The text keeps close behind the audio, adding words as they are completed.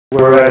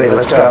ready.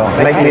 Let's go.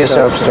 Make me a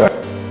soap story.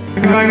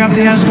 Going up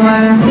the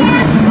escalator?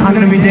 I'm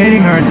going to be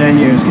dating her in 10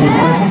 years.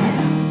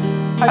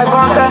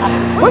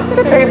 Ivanka, what's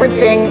the favorite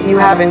thing you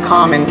have in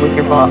common with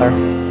your father?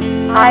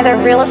 Either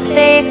real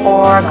estate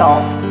or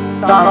golf.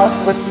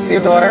 Donald, with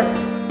your daughter?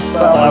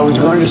 Well, I was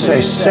going to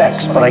say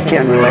sex, but I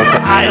can't relate.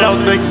 I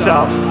don't think so.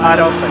 I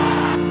don't think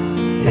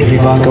so. If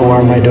Ivanka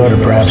were my daughter,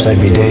 perhaps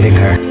I'd be dating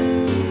her.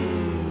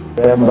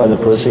 Grab him by the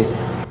pussy.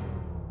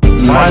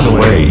 By the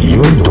way,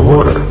 your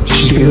daughter,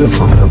 she is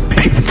from the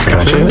big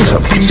country. It's a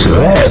piece of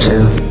ass.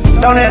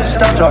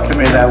 Don't talk to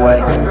me that way.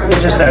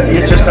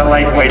 You're just a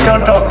lightweight.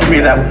 Don't talk to me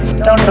that way.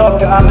 Don't talk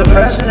to. I'm the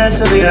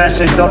president of the United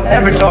States. Don't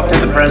ever talk to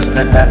the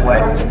president that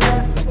way.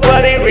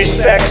 Nobody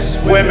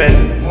respects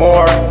women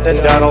more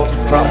than Donald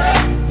Trump.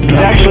 He's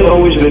actually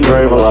always been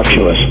very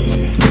voluptuous.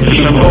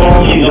 She's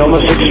tall, she's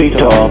almost 6 feet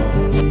tall.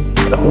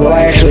 Well,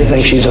 I actually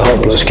think she's a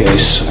hopeless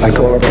case. I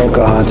call her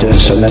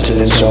Pocahontas, and that's an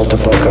insult to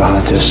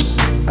Pocahontas.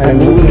 I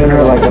moved in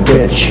her like a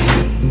bitch.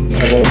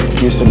 I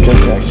gotta use some Tic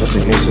Tacs just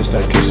in case I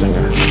start kissing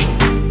her.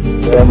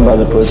 Grab him by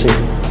the pussy.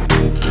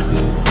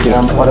 You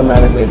know, I'm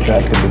automatically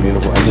attracted to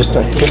beautiful. I just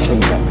start kissing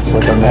them. It's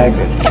like a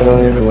magnet. I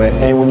don't even wait.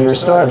 And when you're a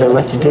star, they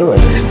let you do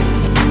it.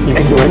 You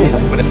can do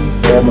anything.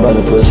 Grab him by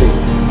the pussy.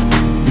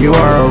 You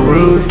are a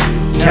rude,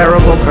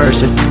 terrible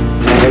person.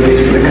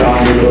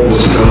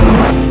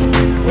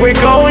 We're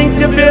going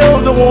to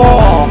build a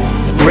wall.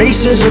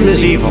 Racism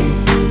is evil.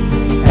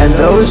 And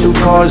those who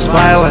cause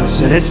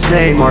violence in its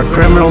name are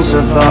criminals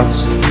and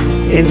thugs,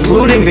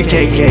 including the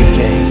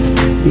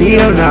KKK,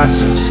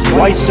 neo-Nazis,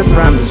 white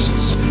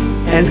supremacists,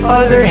 and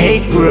other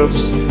hate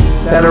groups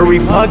that are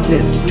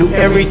repugnant to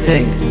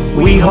everything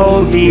we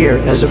hold dear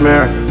as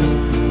Americans.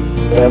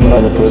 Grab him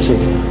by the pussy.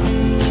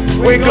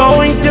 We're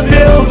going to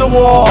build a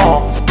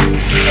wall.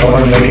 I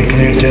want to make it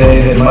clear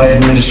today that my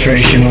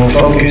administration will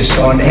focus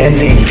on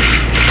ending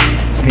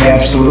the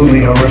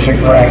absolutely horrific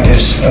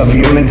practice of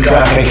human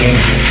trafficking,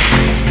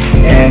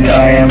 and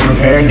I am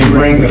prepared to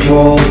bring the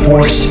full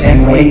force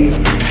and weight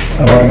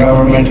of our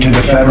government to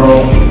the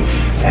federal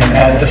and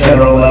at the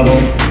federal level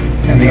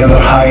and the other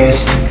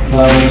highest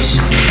levels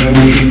that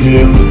we can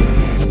do.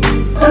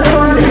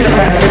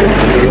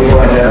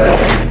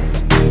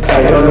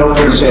 I don't know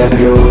Prince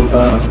Andrew,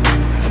 but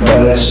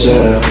that's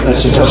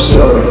a tough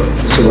story.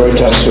 It's a very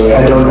tough story.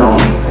 I don't know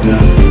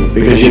him,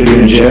 because you'd be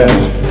in jail.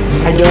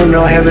 I don't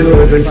know. I haven't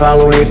really been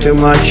following it too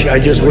much. I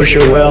just wish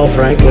her well,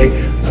 frankly.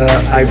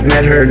 I've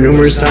met her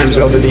numerous times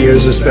over the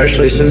years,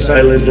 especially since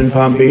I lived in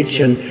Palm Beach,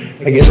 and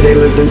I guess they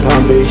lived in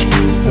Palm Beach.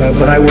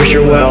 But I wish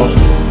her well,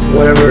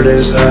 whatever it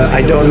is.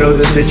 I don't know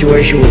the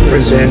situation with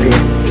Prince Andrew.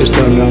 Just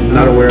don't know.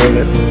 Not aware of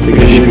it.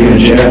 Because you'd be in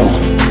jail.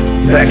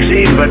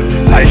 Vaccine, but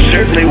I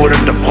certainly would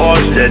have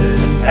opposed it.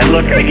 And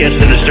look, I guess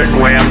in a certain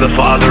way I'm the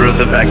father of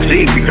the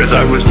vaccine because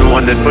I was the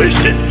one that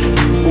pushed it.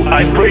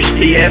 I pushed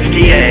the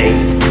FDA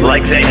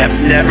like they have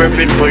never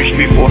been pushed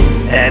before,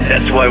 and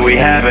that's why we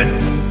have it.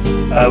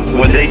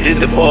 When they did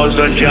the pause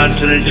on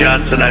Johnson &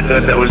 Johnson, I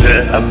thought that was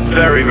a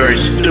very,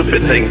 very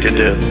stupid thing to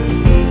do.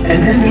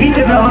 And then he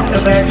developed a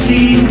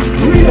vaccine,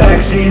 3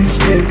 vaccines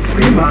in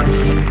 3 months,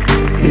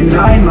 in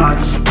 9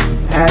 months,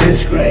 and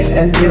it's great.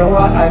 And you know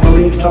what? I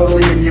believe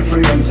totally in your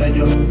freedoms. I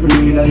do.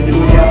 You gotta do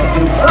what you have to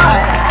do. But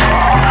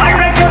I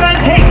recommend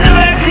take the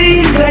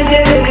vaccines. I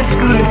did it. It's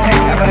good.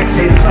 Take the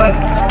vaccines. But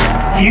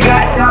you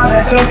got, no,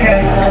 that's okay.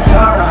 That's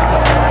all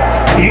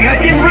right. You got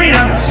your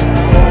freedoms.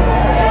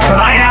 But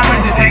I happen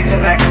to take the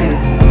vaccine.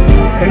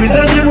 If it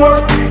doesn't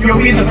work,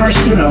 you'll be the first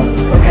to know.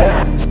 Okay?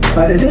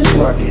 But it is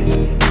working.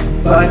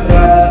 But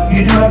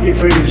you do have your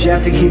freedoms. You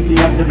have to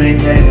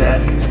maintain that.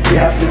 You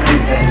have to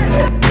maintain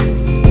that.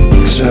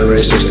 It's not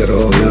racist at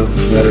all, no,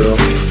 not at all.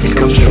 It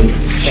comes from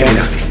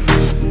China.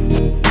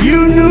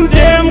 You knew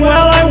damn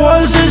well I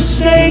was a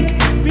snake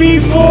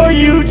before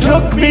you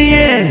took me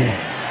in.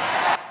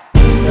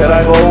 That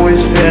I've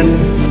always been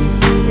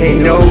a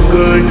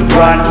no-good,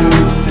 rotten,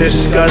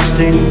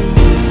 disgusting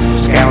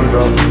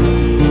scoundrel.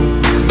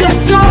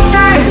 Disgusting!